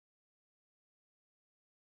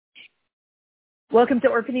Welcome to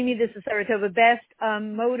Orpanimi. This is Sarah Tova Best.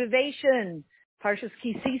 Motivation. Parshas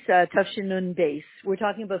Kisisa, Tafshin Nun Beis. We're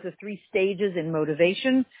talking about the three stages in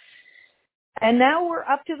motivation. And now we're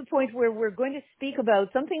up to the point where we're going to speak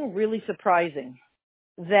about something really surprising.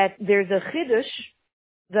 That there's a chiddush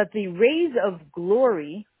that the rays of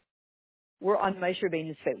glory were on Moshe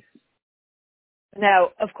Rabbeinu's face. Now,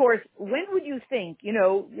 of course, when would you think,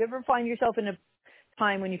 you ever find yourself in a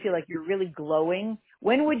time when you feel like you're really glowing?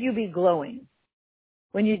 When would you be glowing?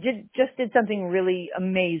 When you just did something really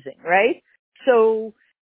amazing, right? So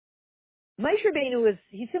Moshe Rabbeinu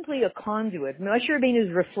he's simply a conduit. Moshe Rabbeinu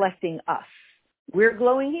is reflecting us. We're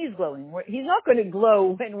glowing, he's glowing. He's not going to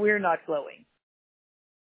glow when we're not glowing.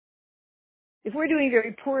 If we're doing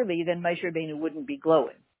very poorly, then Moshe Rabbeinu wouldn't be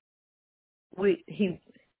glowing. He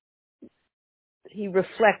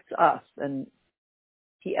reflects us and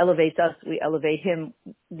he elevates us, we elevate him.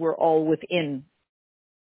 We're all within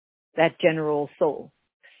that general soul.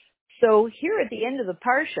 So here at the end of the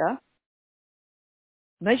Parsha,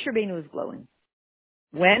 Moshe Rabbeinu is glowing.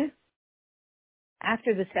 When?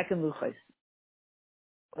 After the second Luchos.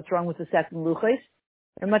 What's wrong with the second Luchos?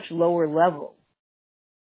 They're much lower level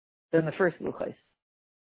than the first Luchos.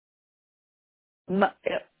 A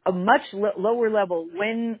much lower level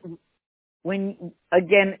when,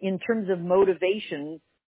 again, in terms of motivation,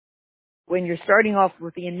 when you're starting off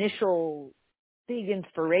with the initial big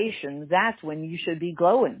inspiration, that's when you should be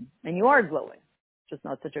glowing. And you are glowing. Just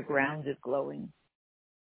not such a grounded glowing.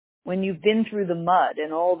 When you've been through the mud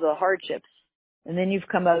and all the hardships, and then you've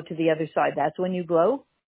come out to the other side, that's when you glow.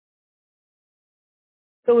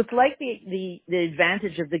 So it's like the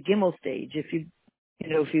advantage of the Gimel stage, if you've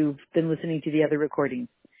been listening to the other recordings,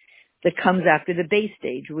 that comes after the base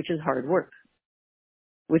stage, which is hard work,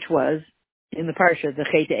 which was in the Parsha, the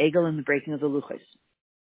Chet Egel and the breaking of the Luchos.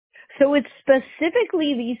 So it's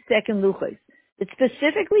specifically these second Luchos. It's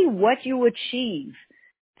specifically what you achieve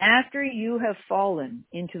after you have fallen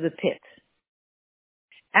into the pit.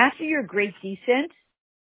 After your great descent,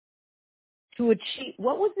 to achieve,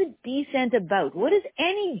 what was the descent about? What is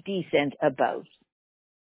any descent about?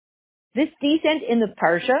 This descent in the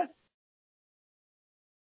Parsha,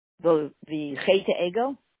 the Chet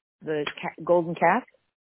Egel, the golden calf,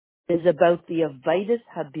 is about the Avodas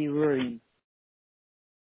HaBirurim.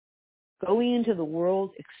 Going into the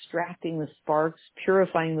world, extracting the sparks,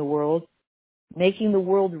 purifying the world, making the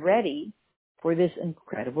world ready for this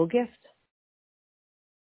incredible gift.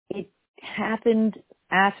 It happened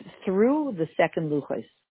through the second Luchos.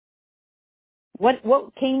 What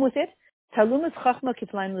came with it? Talumas Chachma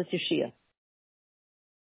Kiflaim L'Tishia.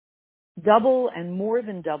 Double and more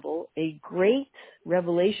than double, a great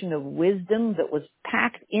revelation of wisdom that was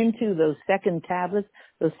packed into those second tablets,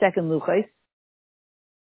 those second Luchos,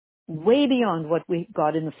 way beyond what we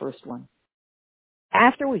got in the first one.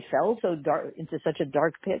 After we fell so dark into such a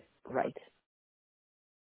dark pit, right.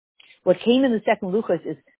 What came in the second Luchos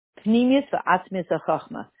is Pnimius v'Atzmius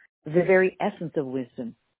HaChachma, the very essence of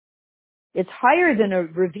wisdom. It's higher than a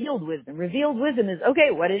revealed wisdom. Revealed wisdom is,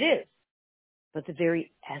 okay, what it is. But the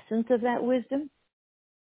very essence of that wisdom,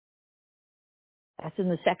 that's in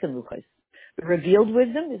the second Luchos. The revealed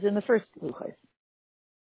wisdom is in the first Luchos.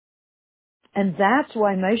 And that's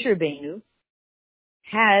why Moshe Rabbeinu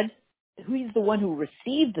he's the one who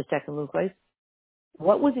received the second Luchos.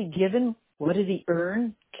 What was he given? What did he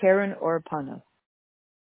earn? Karen or Pana?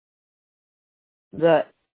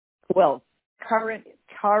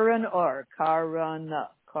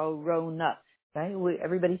 Corona, right?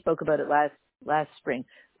 Everybody spoke about it last spring.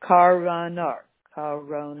 Corona.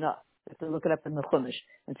 You have to look it up in the Chumash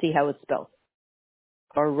and see how it's spelled.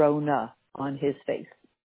 Corona on his face.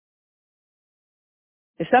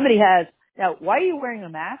 If somebody now, why are you wearing a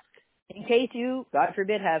mask? In case you, God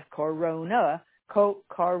forbid, have corona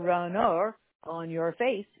on your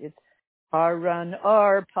face. It's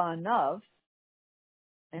Karanar Panav.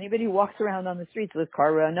 Anybody who walks around on the streets with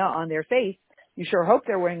corona on their face, you sure hope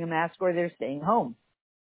they're wearing a mask or they're staying home.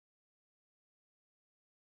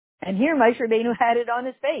 And here Moshe Rabbeinu had it on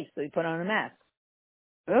his face, so he put on a mask.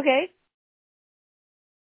 Okay.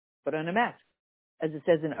 Put on a mask, as it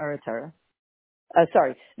says in Aratara.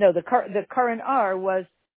 The current R was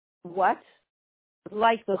what?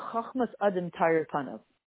 Like the Chachmas Adam Tayr Panav.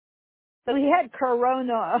 So he had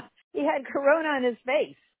corona. He had corona on his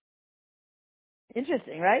face.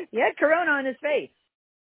 Interesting, right? He had corona on his face.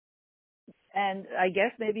 And I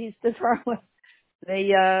guess maybe he's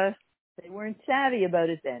they weren't savvy about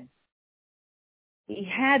it then. He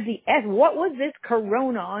had what was this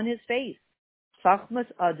corona on his face?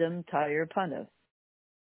 Chachmas Adam Tayr Panav.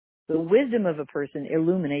 The wisdom of a person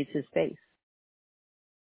illuminates his face.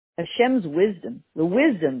 Hashem's wisdom, the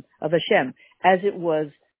wisdom of Hashem, as it was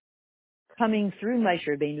coming through Moshe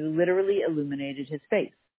Rabbeinu, literally illuminated his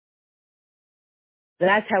face.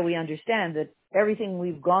 That's how we understand that everything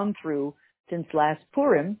we've gone through since last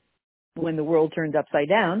Purim, when the world turned upside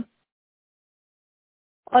down,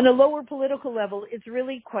 on a lower political level, it's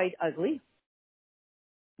really quite ugly.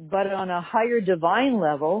 But on a higher divine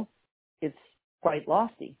level, it's quite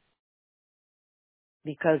lofty.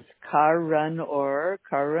 Because Karan or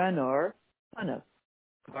Panav,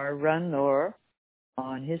 Karan or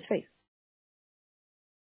on his face.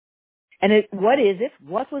 And what is it?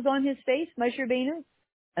 What was on his face, Moshe Rabbeinu?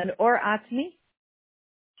 An Or Atzmi,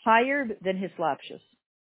 higher than his Lapshus.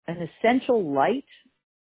 An essential light,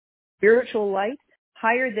 spiritual light,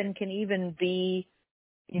 higher than can even be,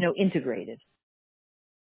 integrated.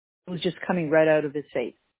 It was just coming right out of his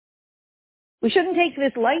face. We shouldn't take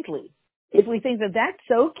this lightly if we think that that's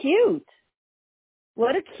so cute.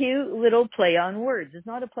 What a cute little play on words. It's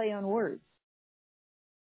not a play on words.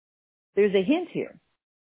 There's a hint here.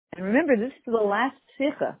 And remember, this is the last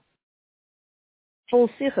sikha, full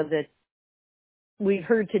sikha that we've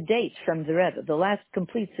heard to date from the Rebbe, the last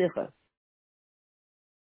complete sikha,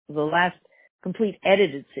 the last complete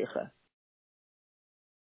edited sikha.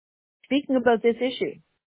 Speaking about this issue,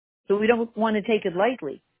 so we don't want to take it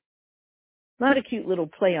lightly. Not a cute little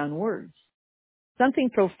play on words. Something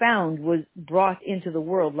profound was brought into the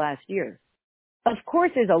world last year. Of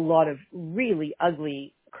course, there's a lot of really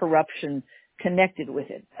ugly corruption connected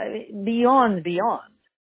with it. I mean, beyond.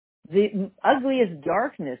 The ugliest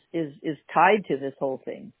darkness is tied to this whole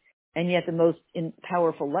thing. And yet the most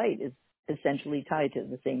powerful light is essentially tied to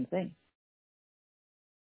the same thing.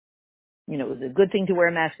 Is it a good thing to wear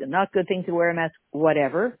a mask, a not good thing to wear a mask,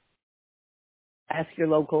 whatever. Ask your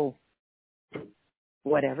local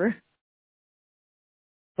whatever.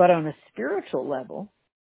 But on a spiritual level,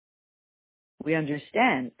 we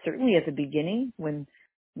understand, certainly at the beginning, when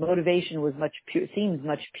motivation was seems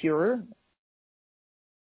much purer,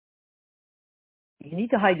 you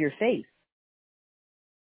need to hide your face.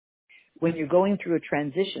 When you're going through a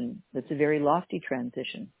transition, that's a very lofty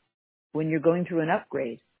transition. When you're going through an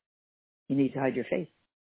upgrade, you need to hide your face.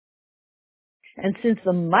 And since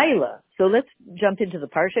the Maila, so let's jump into the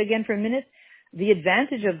Parsha again for a minute. The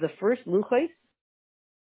advantage of the first Luchos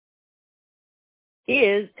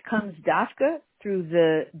comes dafka through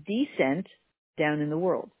the descent down in the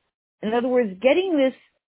world. In other words, getting this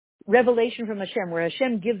revelation from Hashem, where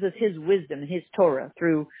Hashem gives us His wisdom and His Torah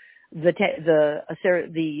through the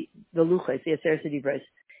Luchos, the Aseret Dibros.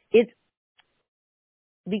 It's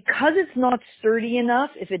because it's not sturdy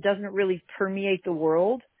enough, if it doesn't really permeate the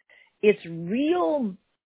world, its real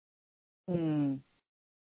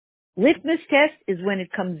litmus test is when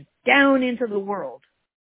it comes down into the world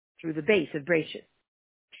through the base of Breshit.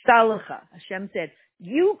 Salacha, Hashem said,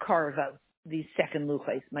 you carve out these second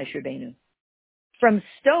Luchos, Moshe Rabbeinu, from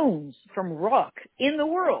stones, from rock in the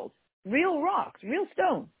world, real rocks, real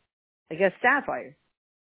stone, I guess sapphire.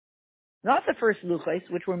 Not the first Luchos,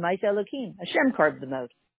 which were Ma'aseh Elokim. Hashem carved them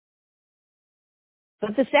out.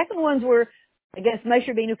 But the second ones were, I guess Moshe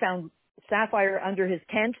Rabbeinu found sapphire under his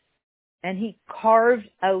tent, and he carved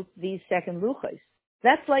out these second Luchos.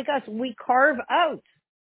 That's like us. We carve out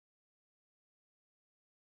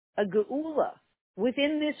a geula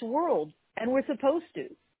within this world, and we're supposed to.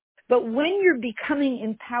 But when you're becoming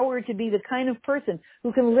empowered to be the kind of person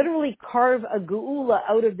who can literally carve a geula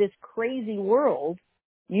out of this crazy world,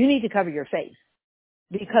 you need to cover your face.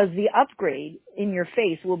 Because the upgrade in your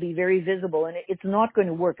face will be very visible, and it's not going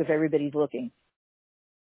to work if everybody's looking.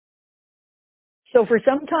 So for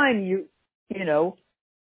some time,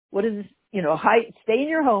 stay in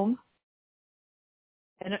your home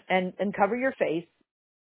and cover your face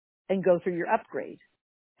and go through your upgrade.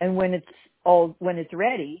 And when it's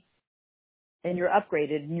ready and you're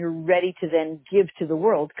upgraded and you're ready to then give to the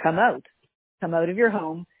world, come out of your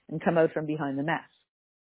home and come out from behind the mask.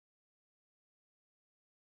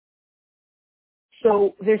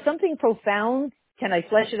 So there's something profound. Can I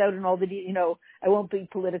flesh it out in all the, I won't be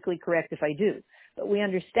politically correct if I do, but we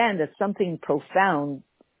understand that something profound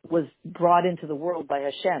was brought into the world by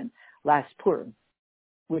Hashem last Purim,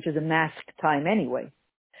 which is a mask time anyway.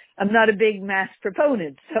 I'm not a big mask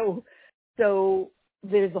proponent, so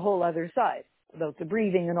there's the whole other side about the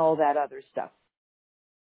breathing and all that other stuff.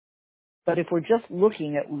 But if we're just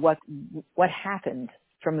looking at what happened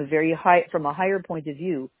from a higher point of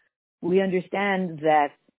view, we understand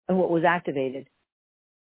that, and what was activated.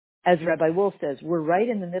 As Rabbi Wolf says, we're right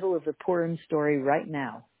in the middle of the Purim story right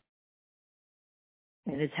now.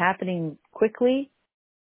 And it's happening quickly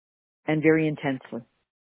and very intensely.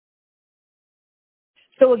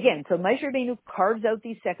 So again, Moshe Rabbeinu carves out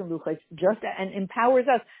these second luchos and empowers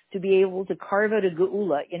us to be able to carve out a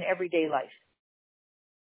geula in everyday life,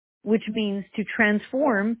 which means to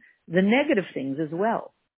transform the negative things as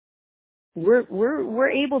well.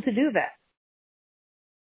 We're able to do that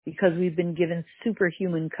because we've been given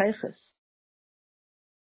superhuman kaiches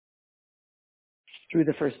through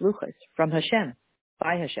the first luchos from Hashem,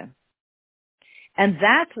 by Hashem. And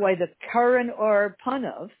that's why the Karan or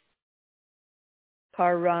Panav,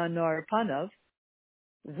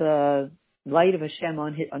 the light of Hashem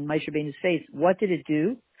on Moshe Rabbeinu's face, what did it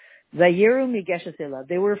do? Vayiru migeshes elav.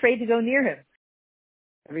 They were afraid to go near him.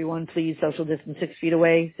 Everyone, please, social distance, 6 feet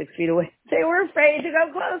away, 6 feet away. They were afraid to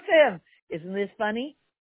go close to him. Isn't this funny?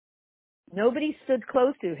 Nobody stood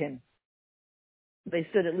close to him. They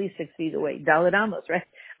stood at least 6 feet away. Daled Amos, right?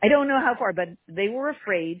 I don't know how far, but they were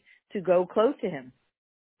afraid to go close to him.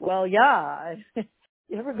 Well, yeah.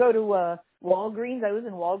 You ever go to Walgreens? I was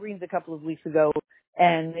in Walgreens a couple of weeks ago,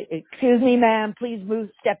 and excuse me, ma'am, please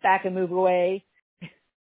step back and move away.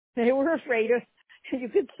 They were afraid of, you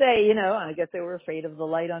could say, I guess they were afraid of the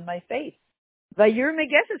light on my face. Vayir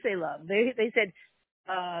megeshes elav. They said,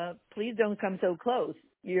 please don't come so close.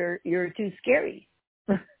 You're too scary.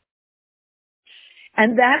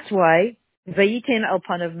 And that's why Vayitin al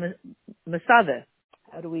panav masada.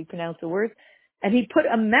 How do we pronounce the word? And he put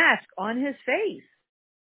a mask on his face.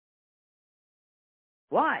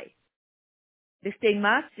 Why? He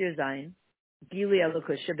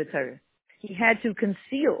had to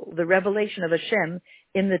conceal the revelation of Hashem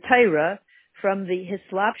in the Torah from the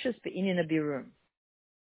hislapshus be'inyan habirum.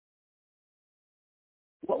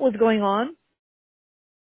 What was going on?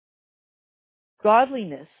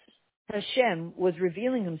 Godliness. Hashem was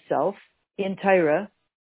revealing himself in Torah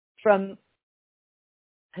from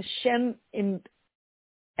Hashem and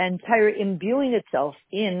Torah imbuing itself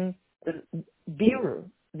in the birur,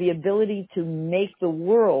 the ability to make the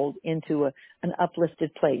world into an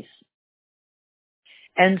uplifted place.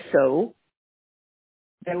 And so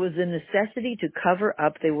there was a necessity to cover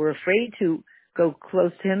up. They were afraid to go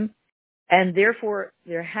close to him, and therefore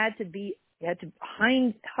you had to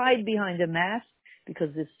hide behind a mask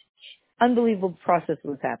because this unbelievable process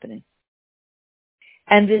was happening.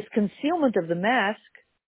 And this concealment of the mask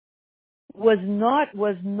was not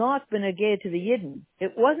benegea to the Yidden.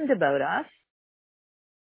 It wasn't about us.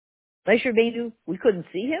 Moshe Rabbeinu, we couldn't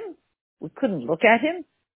see him. We couldn't look at him.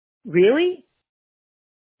 Really?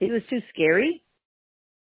 It was too scary.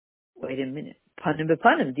 Wait a minute. Panim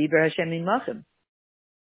bepanim, diber Hashem imachem.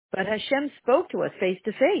 But Hashem spoke to us face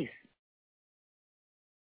to face,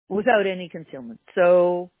 without any concealment.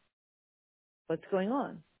 So, what's going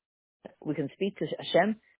on? We can speak to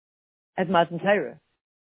Hashem at Matan Torah.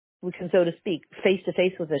 We can, so to speak, face to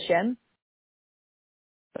face with Hashem,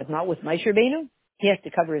 but not with Moshe Rabbeinu. He has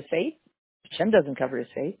to cover his face. Hashem doesn't cover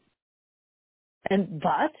his face. And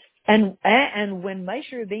when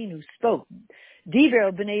Moshe Rabbeinu spoke,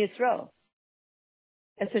 Divrei B'nai Yisrael,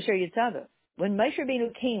 Es Asher Yitzava, when Moshe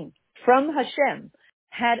Rabbeinu came from Hashem,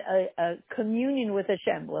 had a communion with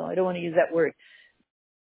Hashem. Well, I don't want to use that word.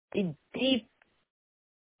 A deep,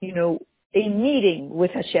 a meeting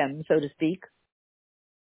with Hashem, so to speak.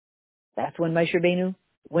 That's when Moshe Rabbeinu,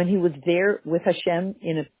 when he was there with Hashem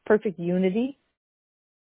in a perfect unity,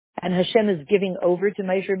 and Hashem is giving over to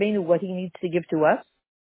Moshe Rabbeinu what he needs to give to us.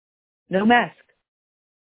 No mask.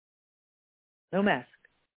 No mask.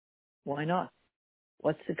 Why not?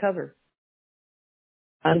 What's the cover?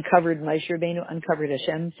 Uncovered Moshe Rabbeinu, uncovered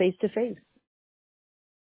Hashem face to face.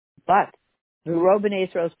 But V'ro b'nei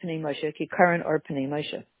Yisrael's Pnei Moshe, Kikaran or Pnei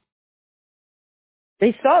Moshe.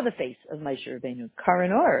 They saw the face of Moshe Rabbeinu.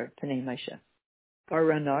 Karan or Pnei Moshe.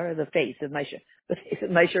 Karan or the face of Moshe. The face of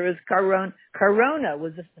Moshe was Karon. Corona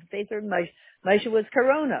was the face of Moshe. Moshe was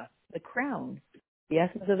Corona, the crown, the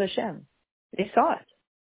essence of Hashem. They saw it.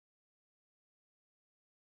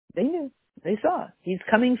 They knew. They saw it. He's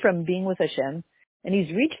coming from being with Hashem, and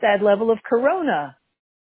he's reached that level of Corona,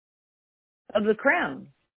 of the crown,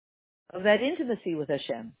 of that intimacy with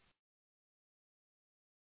Hashem.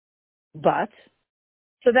 But,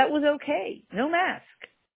 so that was okay. No mask.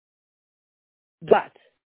 But,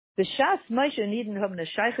 the Shas Moshe Nidin haben a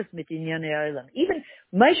Sheiches mit Inyanei Olam. Even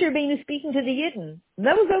Moshe Rabbeinu speaking to the Yidden,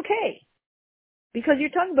 that was okay. Because you're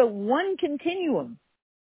talking about one continuum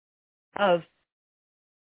of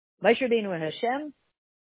Moshe Rabbeinu and Hashem,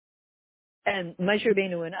 and Moshe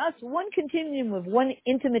Rabbeinu and us, one continuum of one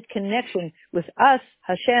intimate connection with us,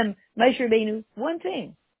 Hashem, Moshe Rabbeinu, one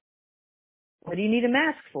thing. What do you need a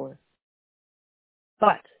mask for?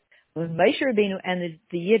 But when Moshe Rabbeinu and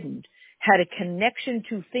the Yidden had a connection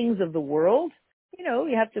to things of the world,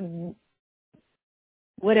 you have to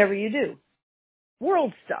whatever you do.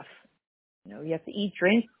 World stuff. You have to eat,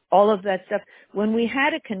 drink, all of that stuff. When we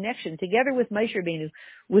had a connection together with Moshe Rabbeinu,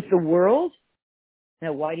 with the world,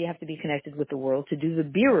 now why do you have to be connected with the world? To do the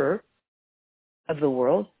birur of the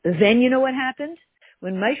world. Then you know what happened?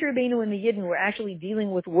 When Moshe Rabbeinu and the Yidden were actually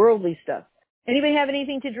dealing with worldly stuff. Anybody have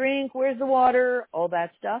anything to drink? Where's the water? All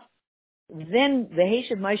that stuff. Then the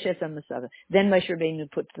Heshav Moshe Masada. Then Moshe Rabbeinu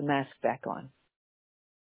puts the mask back on.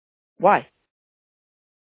 Why?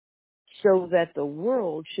 So that the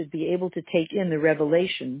world should be able to take in the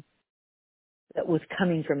revelation that was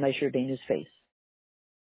coming from Moshe Rabbeinu's face.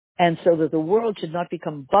 And so that the world should not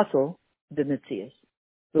become batal, the Metzias.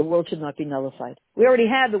 The world should not be nullified. We already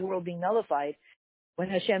had the world being nullified when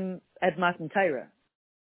Hashem at Matan Torah.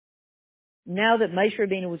 Now that Moshe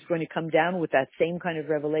Rabbeinu was going to come down with that same kind of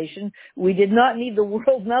revelation, we did not need the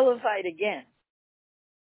world nullified again.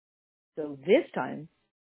 So this time,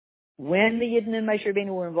 when the Yidden and Moshe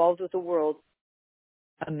Rabbeinu were involved with the world,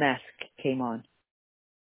 a mask came on.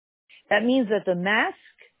 That means that the mask,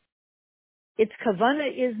 its kavanah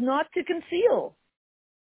is not to conceal,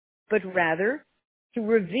 but rather to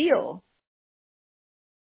reveal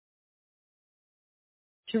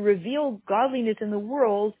godliness in the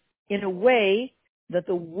world in a way that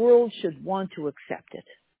the world should want to accept it.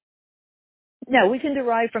 Now, we can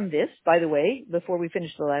derive from this, by the way, before we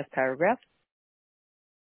finish the last paragraph.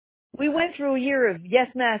 We went through a year of yes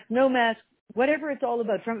mask, no mask, whatever it's all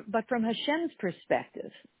about, but from Hashem's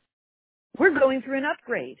perspective, we're going through an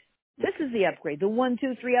upgrade. This is the upgrade, the 1,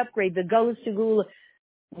 2, 3 upgrade, the Galus to Geula,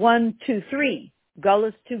 1, 2, 3,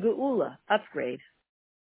 Galus to Geula upgrade.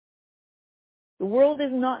 The world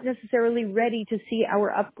is not necessarily ready to see our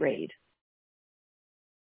upgrade.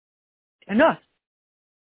 They're not.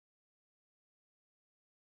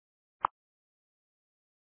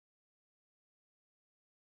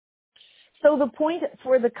 So the point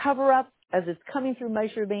for the cover-up, as it's coming through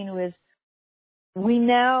Moshe Rabbeinu, is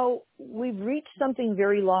we've reached something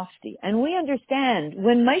very lofty. And we understand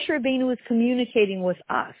when Moshe Rabbeinu is communicating with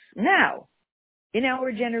us, now, in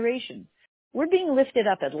our generation, we're being lifted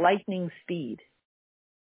up at lightning speed.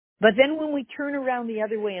 But then when we turn around the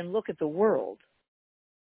other way and look at the world,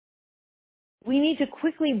 we need to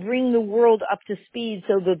quickly bring the world up to speed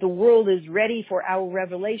so that the world is ready for our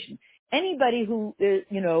revelation. Anybody who,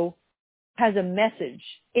 has a message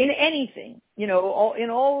in anything, in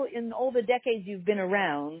all the decades you've been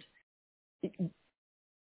around,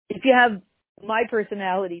 if you have my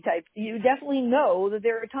personality type, you definitely know that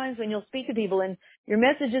there are times when you'll speak to people and your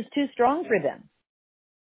message is too strong for them.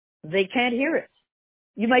 They can't hear it.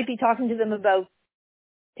 You might be talking to them about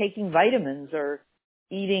taking vitamins or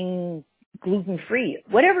eating gluten-free,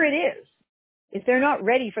 whatever it is. If they're not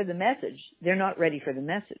ready for the message, they're not ready for the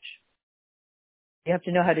message. You have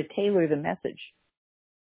to know how to tailor the message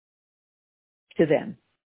to them.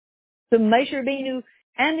 So Moshe Rabbeinu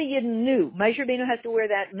and the Yidden knew Moshe Rabbeinu has to wear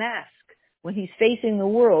that mask when he's facing the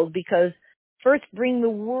world, because first bring the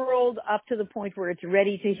world up to the point where it's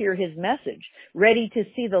ready to hear his message, ready to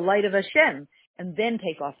see the light of Hashem, and then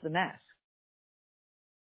take off the mask.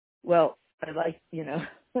 Well, I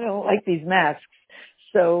don't like these masks.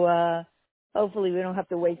 So hopefully we don't have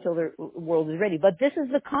to wait till the world is ready. But this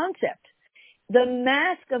is the concept. The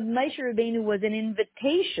mask of Moshe Rabbeinu was an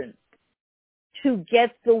invitation to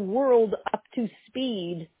get the world up to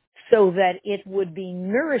speed so that it would be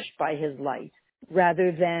nourished by his light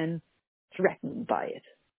rather than threatened by it.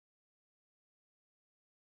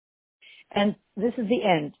 And this is the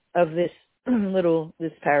end of this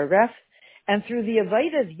paragraph. And through the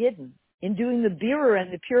Avodah of Yidden, in doing the birur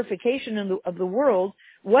and the purification of the world,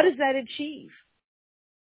 what does that achieve?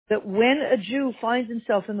 That when a Jew finds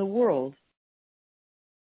himself in the world,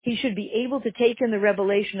 he should be able to take in the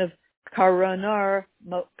revelation of Paranar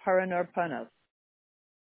Panav.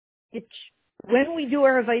 When we do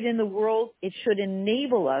our Avodah in the world, it should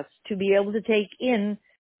enable us to be able to take in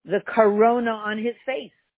the corona on his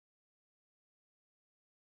face,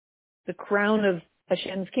 the crown of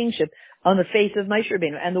Hashem's kingship on the face of Moshe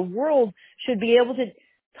Rabbeinu. And the world should be able to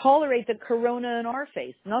tolerate the corona on our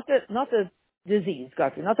face, not the disease,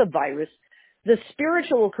 not the virus, the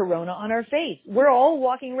spiritual corona on our face. We're all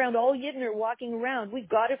walking around, all Yidden are walking around. We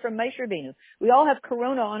got it from Moshe Rabbeinu. We all have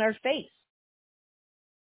corona on our face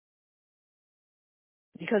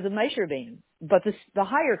because of Moshe Rabbeinu. But the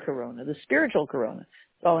higher corona, the spiritual corona,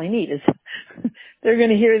 that's all I need is they're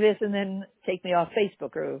going to hear this and then take me off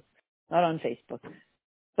Facebook, or not on Facebook.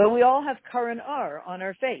 But we all have Karan R on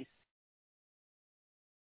our face.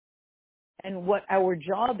 And what our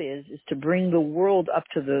job is to bring the world up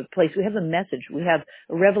to the place. We have a message. We have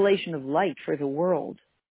a revelation of light for the world.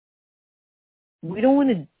 We don't want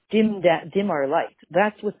to dim our light.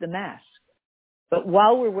 That's with the mask. But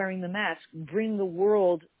while we're wearing the mask, bring the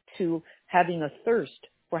world to having a thirst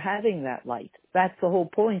for having that light. That's the whole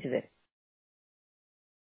point of it.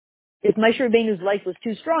 If Moshe Rabbeinu's light was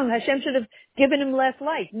too strong, Hashem should have given him less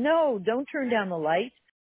light. No, don't turn down the light.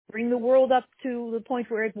 Bring the world up to the point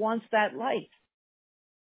where it wants that light.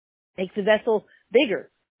 Make the vessel bigger.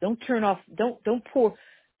 Don't turn off, don't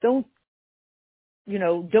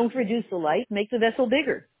reduce the light. Make the vessel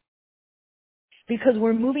bigger. Because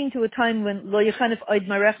we're moving to a time when lo yechanef oid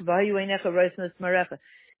marecha v'hayu einecha roisnas marecha.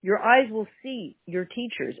 Your eyes will see your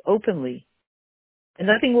teachers openly, and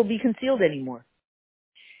nothing will be concealed anymore.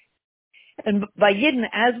 And by Yidden,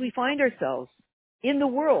 as we find ourselves in the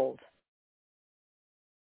world,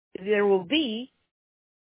 this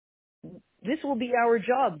will be our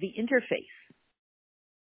job, the interface.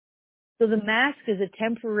 So the mask is a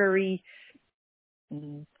temporary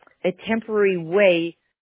way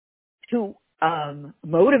to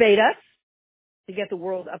motivate us to get the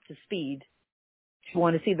world up to speed, to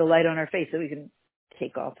want to see the light on our face so we can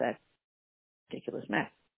take off that ridiculous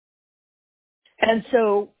mask. And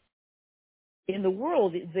so in the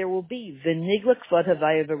world, there will be the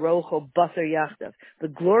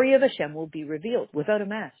glory of Hashem will be revealed without a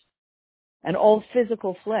mask. And all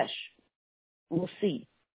physical flesh will see.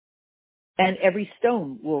 And every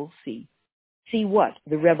stone will see. See what?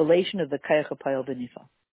 The revelation of the Kayach HaPayal B'Nifa.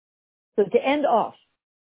 So to end off,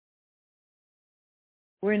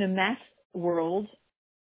 we're in a mass world,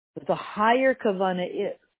 but the higher kavana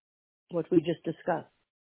is what we just discussed.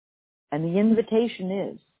 And the invitation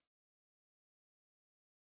is,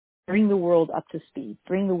 bring the world up to speed.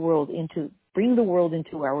 Bring the world into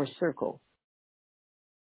our circle.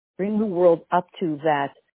 Bring the world up to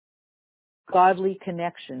that godly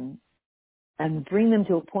connection and bring them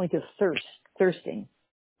to a point of thirsting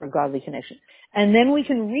for godly connection. And then we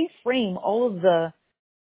can reframe all of the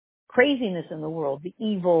craziness in the world, the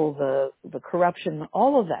evil, the corruption,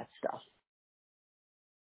 all of that stuff.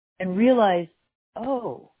 And realize,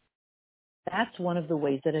 oh, that's one of the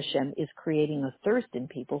ways that Hashem is creating a thirst in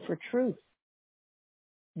people for truth.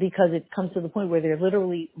 Because it comes to the point where they're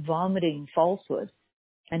literally vomiting falsehood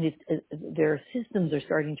and their systems are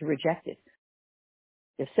starting to reject it.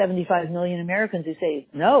 There's 75 million Americans who say,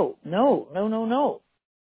 no,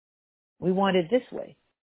 we want it this way.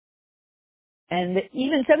 And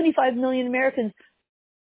even 75 million Americans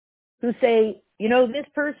who say, this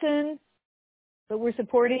person that we're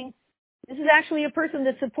supporting, this is actually a person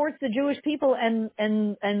that supports the Jewish people and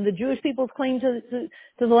the Jewish people's claim to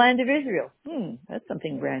the land of Israel. That's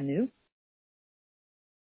something brand new.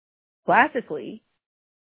 Classically,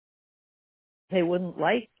 they wouldn't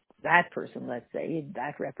like that person, let's say,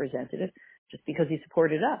 that representative, just because he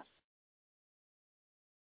supported us.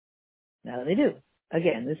 Now they do.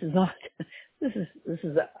 Again, this is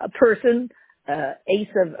a person,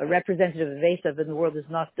 Esav, a representative of Esav in the world is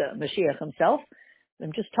not Mashiach himself.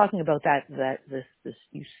 I'm just talking about this,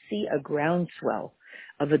 you see a groundswell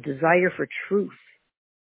of a desire for truth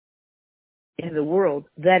in the world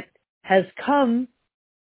that has come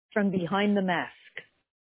from behind the mask.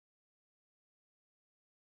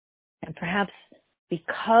 And perhaps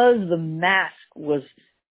because the mask was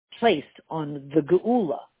placed on the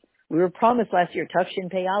Geula, we were promised last year, Tafshin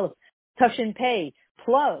Pei Aleph, Tafshin Pei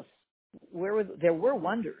plus, there were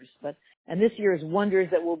wonders, and this year's wonders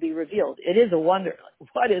that will be revealed. It is a wonder.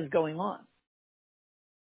 What is going on?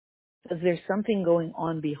 Because there's something going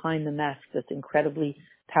on behind the mask that's incredibly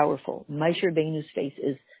powerful. Moshe Rabbeinu's face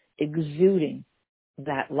is exuding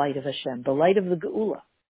that light of Hashem, the light of the Geula.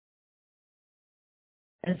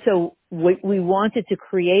 And so we wanted to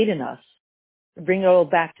create in us, bring it all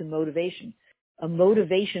back to motivation, a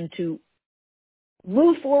motivation to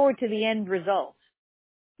move forward to the end result,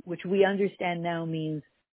 which we understand now means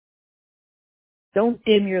don't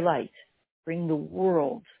dim your light. Bring the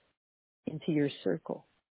world into your circle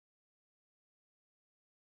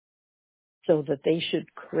so that they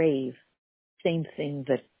should crave same thing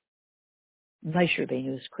that Moshe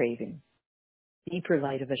Rabbeinu is craving, deeper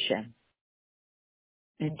light of Hashem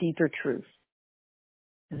and deeper truth.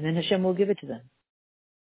 And then Hashem will give it to them.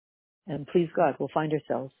 And please God, we'll find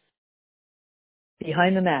ourselves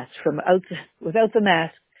behind the mask, without the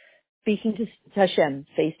mask, speaking to Hashem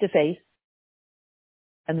face to face,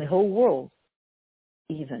 and the whole world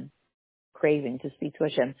even craving to speak to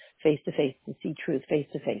Hashem face to face, to see truth face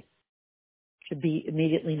to face. Should be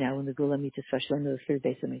immediately now in the Gula Mitzvah Shalom, the third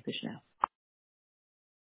base of Mikdash now.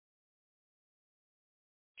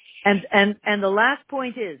 And the last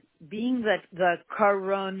point is, being that the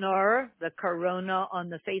corona on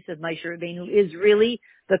the face of Moshe Rabbeinu is really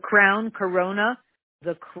the crown, corona,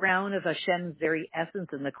 the crown of Hashem's very essence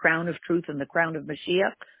and the crown of truth and the crown of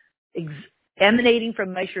Mashiach, emanating from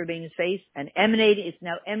Moshe Rabbeinu's face and it's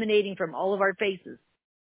now emanating from all of our faces.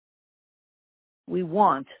 We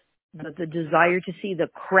want the desire to see the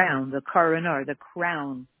crown, the corona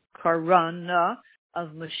of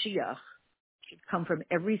Mashiach should come from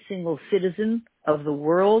every single citizen of the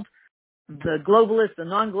world. The globalists, the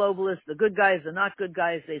non-globalists, the good guys, the not good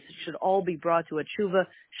guys, they should all be brought to a tshuva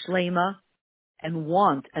shlema and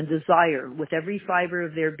want and desire with every fiber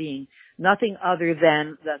of their being nothing other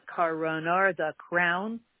than the corona, the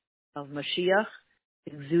crown of Mashiach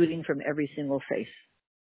exuding from every single face.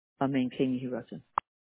 Amen. King Yehi Ratzon.